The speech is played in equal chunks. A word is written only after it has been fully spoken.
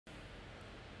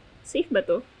Safe ba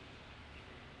to?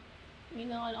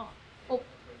 Oh,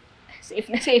 safe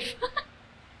na safe.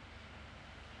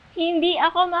 Hindi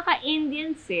ako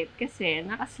maka-Indian sit kasi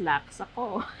naka-slacks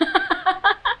ako.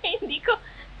 Hindi ko.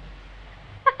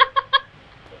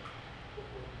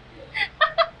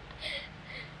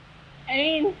 I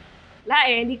mean,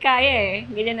 hindi kaya eh.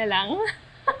 Ganyan na lang.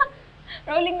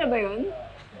 Rolling na ba yun?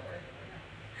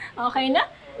 Okay na?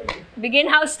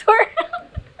 Begin house tour.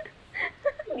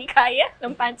 Hindi kaya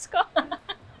ng pants ko.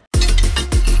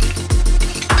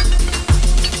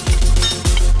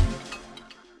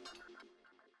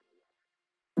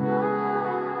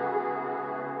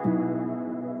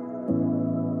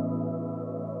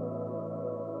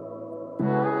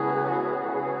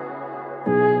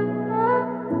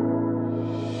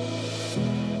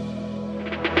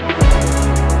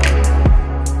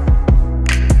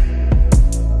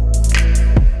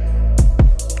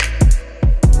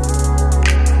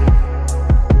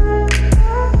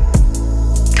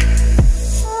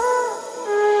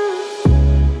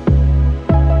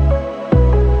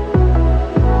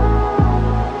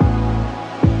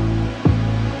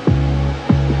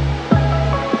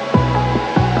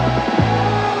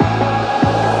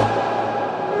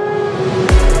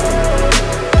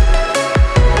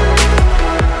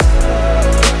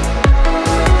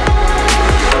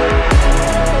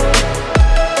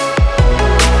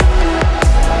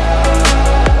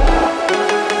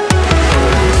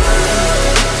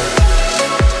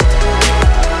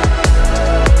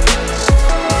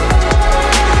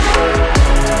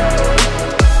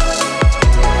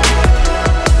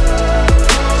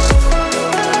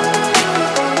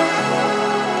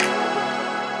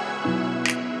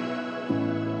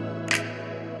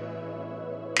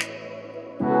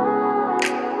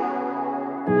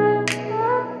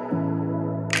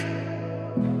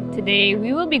 Today,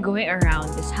 we will be going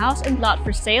around this house and lot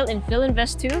for sale in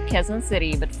Filinvest 2, Quezon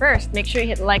City. But first, make sure you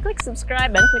hit like,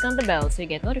 subscribe, and click on the bell so you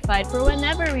get notified for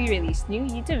whenever we release new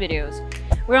YouTube videos.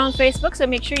 We're on Facebook, so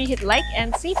make sure you hit like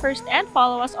and see first, and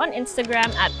follow us on Instagram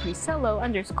at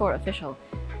Presello_official.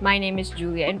 My name is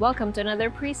Julia, and welcome to another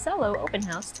Presello open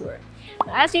house tour.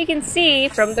 Now, as you can see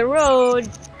from the road,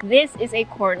 this is a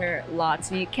corner lot,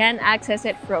 so you can access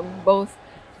it from both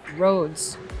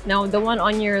roads. Now, the one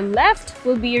on your left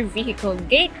will be your vehicle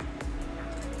gate,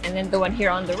 and then the one here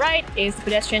on the right is the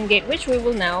pedestrian gate, which we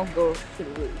will now go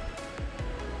through.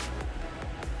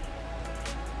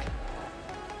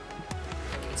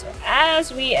 So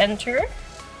as we enter,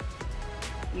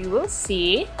 you will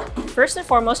see, first and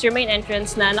foremost, your main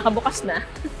entrance na nakabukas na.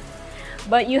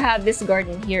 But you have this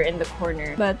garden here in the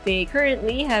corner. But they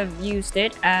currently have used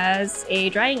it as a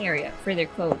drying area for their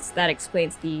clothes. That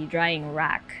explains the drying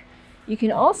rack. You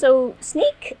can also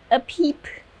sneak a peep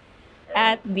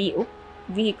at the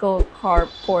vehicle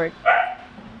carport.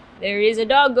 There is a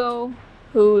doggo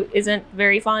who isn't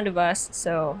very fond of us,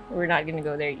 so we're not gonna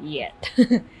go there yet.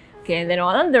 Okay, and then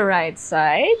on the right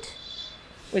side,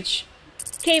 which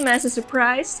came as a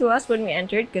surprise to us when we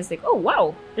entered, because like, oh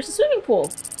wow, there's a swimming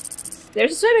pool.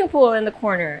 There's a swimming pool in the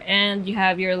corner, and you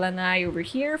have your lanai over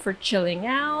here for chilling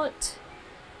out.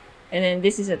 And then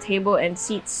this is a table and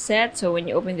seat set, so when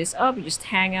you open this up, you just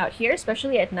hang out here,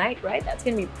 especially at night, right? That's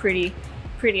gonna be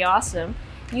pretty awesome.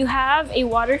 You have a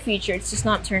water feature. It's just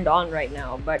not turned on right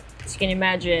now, but as you can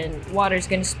imagine, water's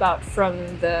gonna spout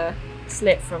from the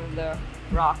slit from the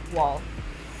rock wall.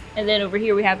 And then over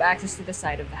here, we have access to the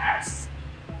side of the house.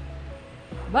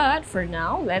 But for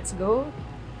now, let's go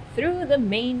through the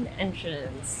main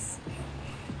entrance.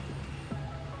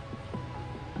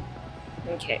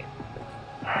 Okay.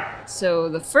 So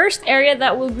the first area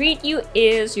that will greet you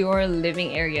is your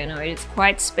living area. Now, it's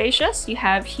quite spacious. You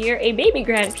have here a baby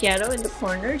grand piano in the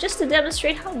corner just to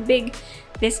demonstrate how big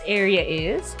this area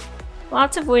is.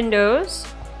 Lots of windows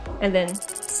and then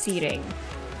seating.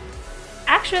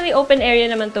 Actually, open area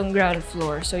naman tong ground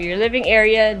floor. So your living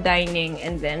area, dining,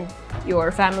 and then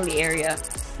your family area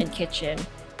and kitchen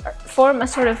form a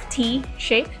sort of T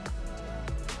shape.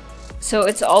 So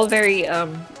it's all very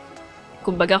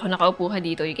kumbaga, kung nakaupo ka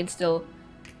dito, you can still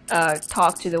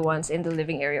talk to the ones in the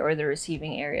living area or the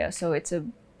receiving area. So it's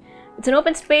an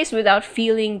open space without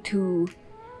feeling too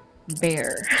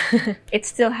bare. It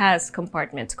still has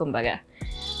compartments, kumbaga.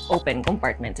 Open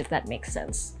compartments, if that makes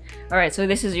sense. Alright, so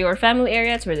this is your family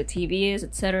area. It's where the TV is,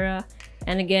 etc.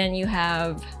 And again, you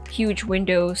have huge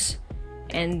windows.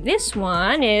 And this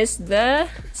one is the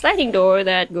sliding door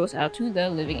that goes out to the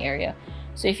living area.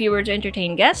 So if you were to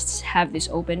entertain guests, have this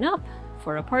open up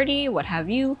for a party, what have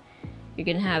you. You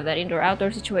can have that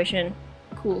indoor-outdoor situation.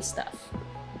 Cool stuff.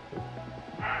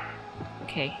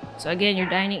 Okay, so again, your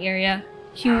dining area,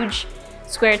 huge.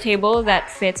 square table that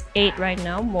fits 8 right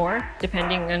now, more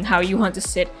depending on how you want to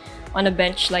sit on a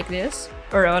bench like this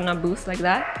or on a booth like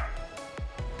that.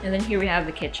 And then here we have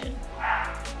the kitchen.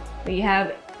 We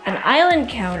have an island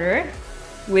counter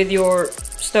with your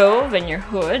stove and your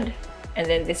hood, and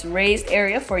then this raised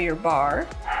area for your bar,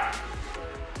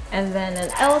 and then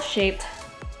an L-shaped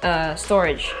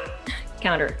storage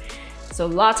counter. So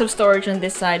lots of storage on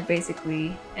this side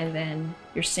basically, and then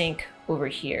your sink over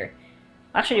here.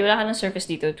 Actually, wala ka ng surface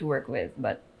dito to work with,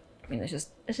 but I mean, let's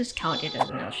just count it as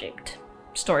an L-shaped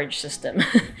storage system.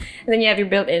 And then you have your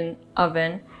built-in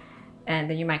oven, and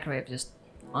then your microwave just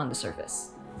on the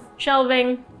surface.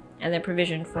 Shelving, and then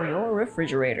provision for your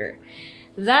refrigerator.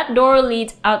 That door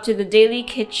leads out to the daily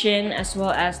kitchen as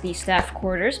well as the staff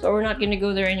quarters, but we're not going to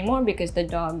go there anymore because the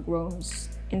dog roams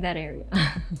in that area.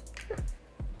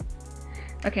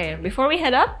 Okay, before we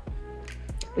head up,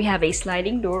 we have a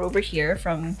sliding door over here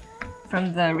from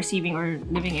the receiving or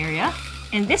living area.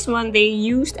 And this one they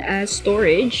used as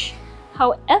storage.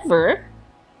 However,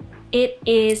 it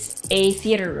is a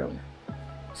theater room.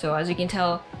 So as you can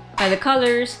tell by the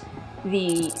colors,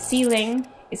 the ceiling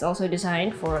is also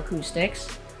designed for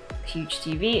acoustics, huge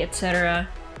TV, etc.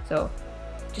 So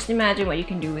just imagine what you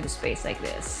can do with a space like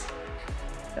this.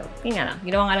 So, yun nga lang.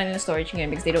 Ginawa nga lang nila storage ngayon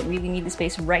because they don't really need the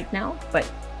space right now. But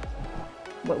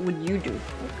what would you do?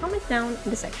 Comment down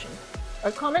in the section,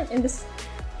 or comment in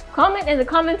the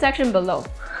comment section below.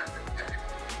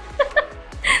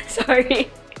 Sorry.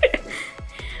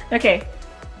 Okay.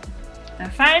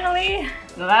 And finally,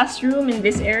 the last room in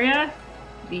this area,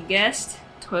 the guest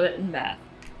toilet and bath.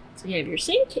 So you have your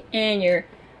sink and your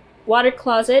water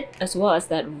closet, as well as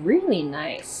that really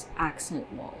nice accent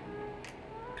wall.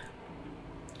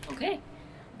 Okay,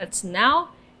 let's now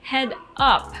head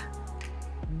up.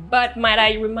 But might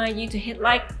I remind you to hit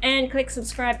like and click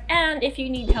subscribe, and if you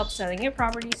need help selling your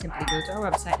property, simply go to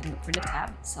our website and look for the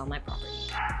tab Sell My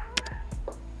Property.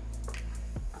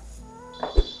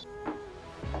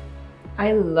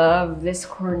 I love this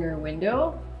corner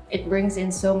window. It brings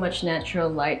in so much natural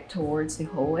light towards the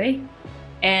hallway.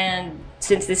 And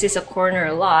since this is a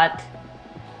corner lot,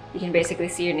 you can basically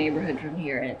see your neighborhood from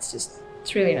here, and it's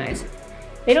really nice.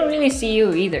 They don't really see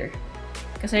you either.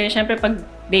 Kasi syempre pag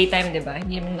daytime, diba,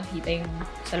 hindi naman nakita yung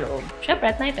sa loob.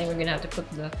 Syempre at nighttime, we're gonna have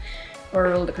to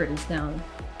roll the curtains down.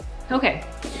 Okay,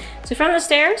 so from the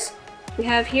stairs, we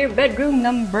have here bedroom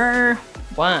number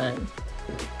 1.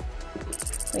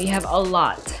 We have a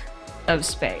lot of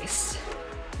space.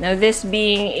 Now this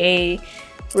being a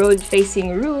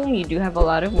road-facing room, you do have a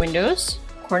lot of windows,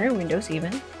 corner windows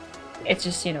even. It's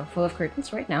just, you know, full of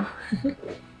curtains right now.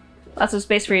 Lots of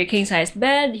space for your king-sized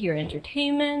bed, your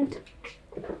entertainment.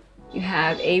 You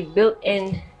have a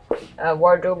built-in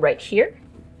wardrobe right here.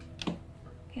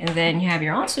 And then you have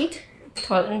your ensuite,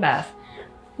 toilet and bath,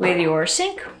 with your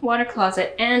sink, water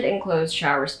closet, and enclosed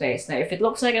shower space. Now, if it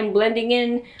looks like I'm blending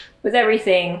in with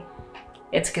everything,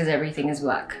 it's because everything is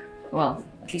black. Well,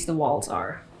 at least the walls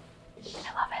are.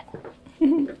 I love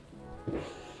it.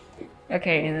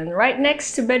 Okay, and then right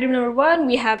next to bedroom number 1,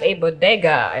 we have a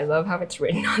bodega. I love how it's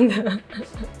written on the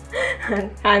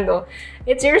handle.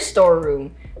 It's your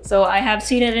storeroom. So I have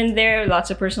seen it in there, lots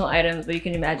of personal items, but you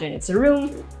can imagine it's a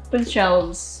room with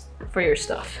shelves for your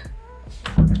stuff.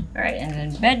 All right, and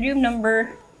then bedroom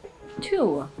number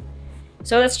 2.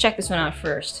 So let's check this one out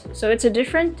first. So it's a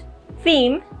different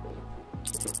theme.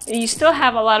 You still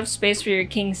have a lot of space for your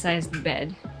king-sized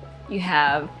bed. You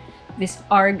have this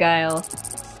argyle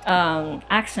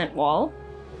accent wall,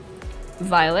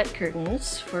 violet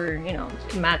curtains for, you know,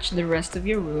 to match the rest of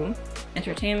your room,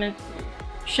 entertainment,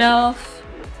 shelf,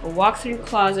 a walk-through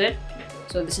closet.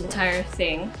 So this entire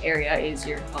area is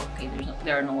your, okay,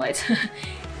 there are no lights,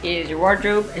 is your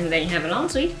wardrobe, and then you have an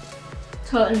ensuite,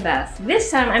 toilet and bath.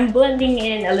 This time I'm blending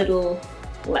in a little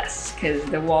less because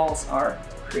the walls are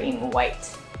cream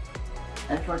white.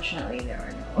 Unfortunately, there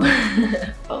are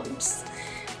no bulbs.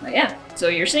 But yeah, so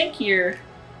your sink, your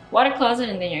water closet,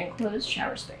 and then your enclosed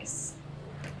shower space.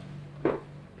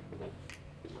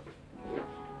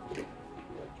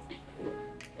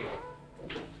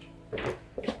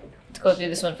 Let's go through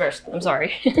this one first. I'm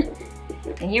sorry.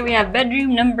 And here we have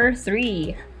bedroom number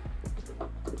 3.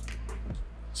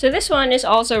 So this one is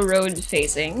also road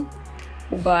facing,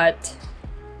 but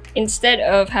instead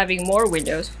of having more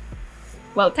windows,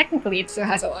 well, technically it still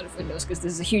has a lot of windows because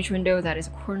this is a huge window that is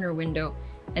a corner window.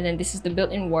 And then this is the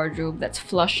built-in wardrobe that's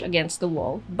flush against the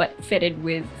wall, but fitted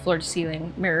with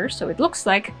floor-to-ceiling mirrors. So it looks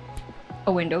like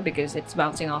a window because it's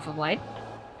bouncing off of light.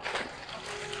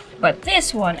 But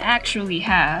this one actually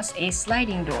has a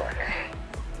sliding door.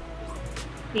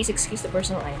 Please excuse the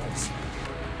personal items.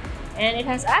 And it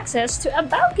has access to a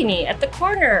balcony at the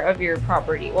corner of your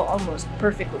property. Well, almost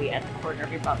perfectly at the corner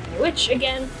of your balcony, which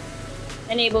again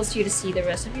enables you to see the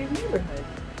rest of your neighborhood.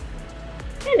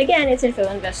 And again, it's in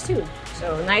Filinvest too.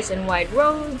 So nice and wide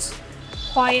roads,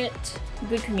 quiet,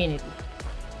 good community.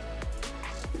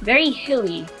 Very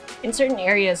hilly. In certain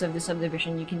areas of the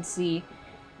subdivision, you can see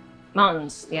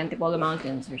mountains, the Antipolo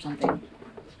Mountains or something.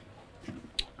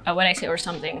 When I say or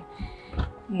something,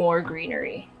 more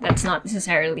greenery. That's not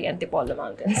necessarily Antipolo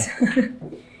Mountains.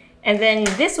 And then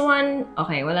this one,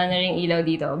 okay, wala na ring ilaw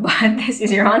dito, but this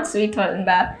is your ensuite toilet and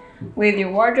bath with your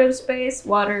wardrobe space,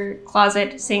 water,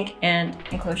 closet, sink, and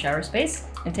enclosed shower space.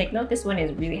 And take note, this one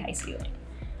is really high ceiling.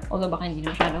 Although baka hindi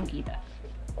na masyadong kita.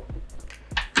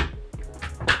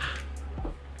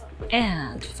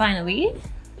 And finally,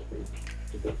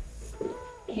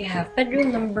 you have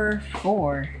bedroom number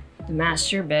 4, the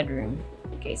master bedroom.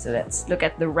 Okay, so let's look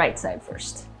at the right side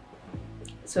first.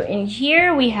 So in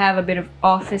here, we have a bit of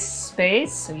office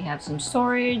space. So you have some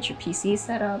storage, your PC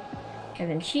set up. And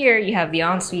then here, you have the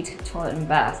ensuite toilet and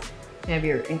bath. You have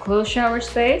your enclosed shower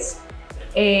space,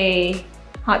 a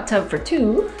hot tub for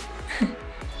 2,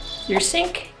 your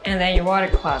sink, and then your water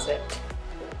closet.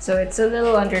 So it's a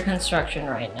little under construction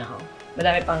right now.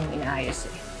 Madami pang inaayos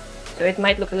eh. So it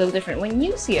might look a little different when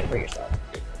you see it for yourself.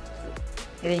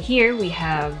 And then here we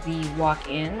have the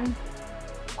walk-in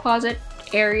closet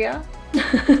area.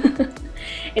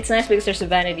 It's nice because there's a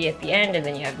vanity at the end and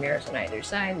then you have mirrors on either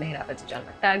side. Mahirapan si John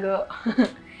magtago.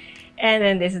 And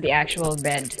then this is the actual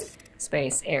bed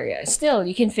space area. Still,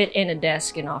 you can fit in a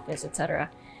desk, an office,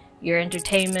 etc. Your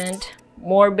entertainment,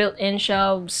 more built-in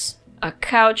shelves, a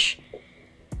couch,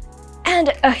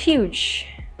 and a huge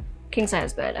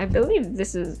king-size bed. I believe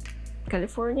this is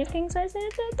California king-size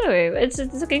bed. It's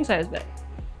a king-size bed.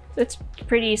 So it's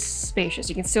pretty spacious.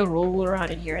 You can still roll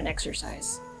around in here and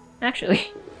exercise. Actually,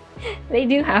 they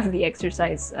do have the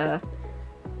exercise,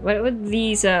 what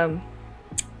these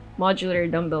modular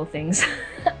dumbbell things.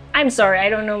 I'm sorry, I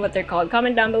don't know what they're called.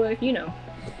 Comment down below if you know.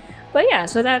 But yeah,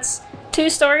 so that's 2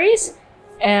 stories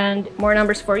and more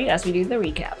numbers for you as we do the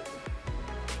recap.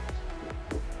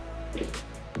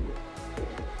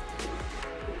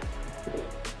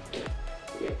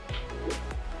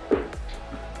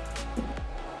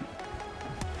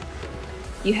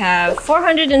 You have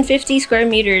 450 square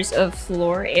meters of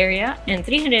floor area and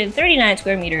 339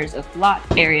 square meters of lot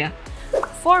area.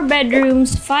 4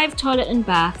 bedrooms, 5 toilet and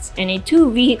baths, and a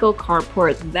 2-vehicle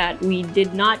carport that we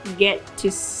did not get to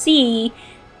see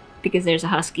because there's a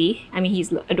husky. I mean,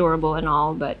 he's adorable and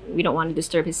all, but we don't want to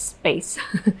disturb his space.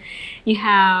 You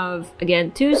have,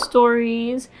 again, 2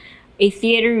 stories, a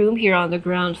theater room here on the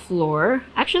ground floor.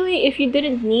 Actually, if you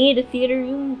didn't need a theater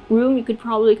room, you could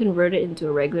probably convert it into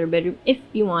a regular bedroom if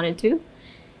you wanted to.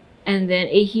 And then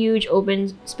a huge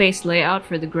open space layout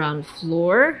for the ground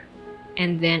floor.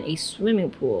 And then a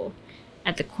swimming pool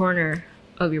at the corner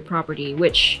of your property,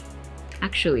 which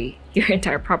actually your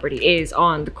entire property is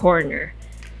on the corner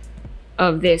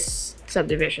of this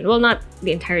subdivision. Well, not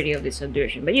the entirety of this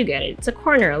subdivision, but you get it. It's a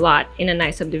corner lot in a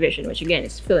nice subdivision, which again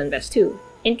is Filinvest 2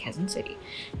 in Quezon City.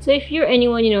 So if you're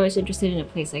anyone you know is interested in a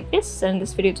place like this, send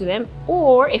this video to them,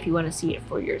 or if you want to see it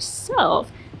for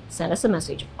yourself, send us a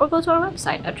message or go to our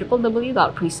website at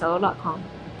www.presello.com.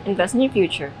 Invest in your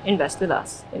future. Invest with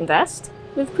us. Invest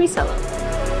with Presello.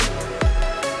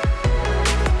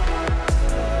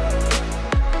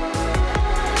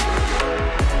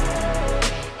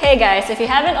 Hey guys, if you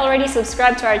haven't already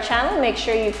subscribed to our channel, make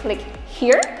sure you click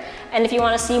here. And if you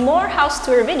want to see more house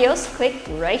tour videos, click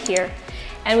right here.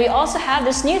 And we also have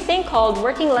this new thing called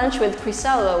Working Lunch with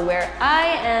Presello, where I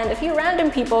and a few random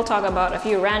people talk about a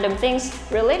few random things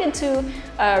related to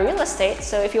real estate.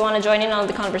 So if you want to join in on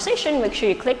the conversation, make sure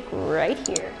you click right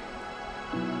here.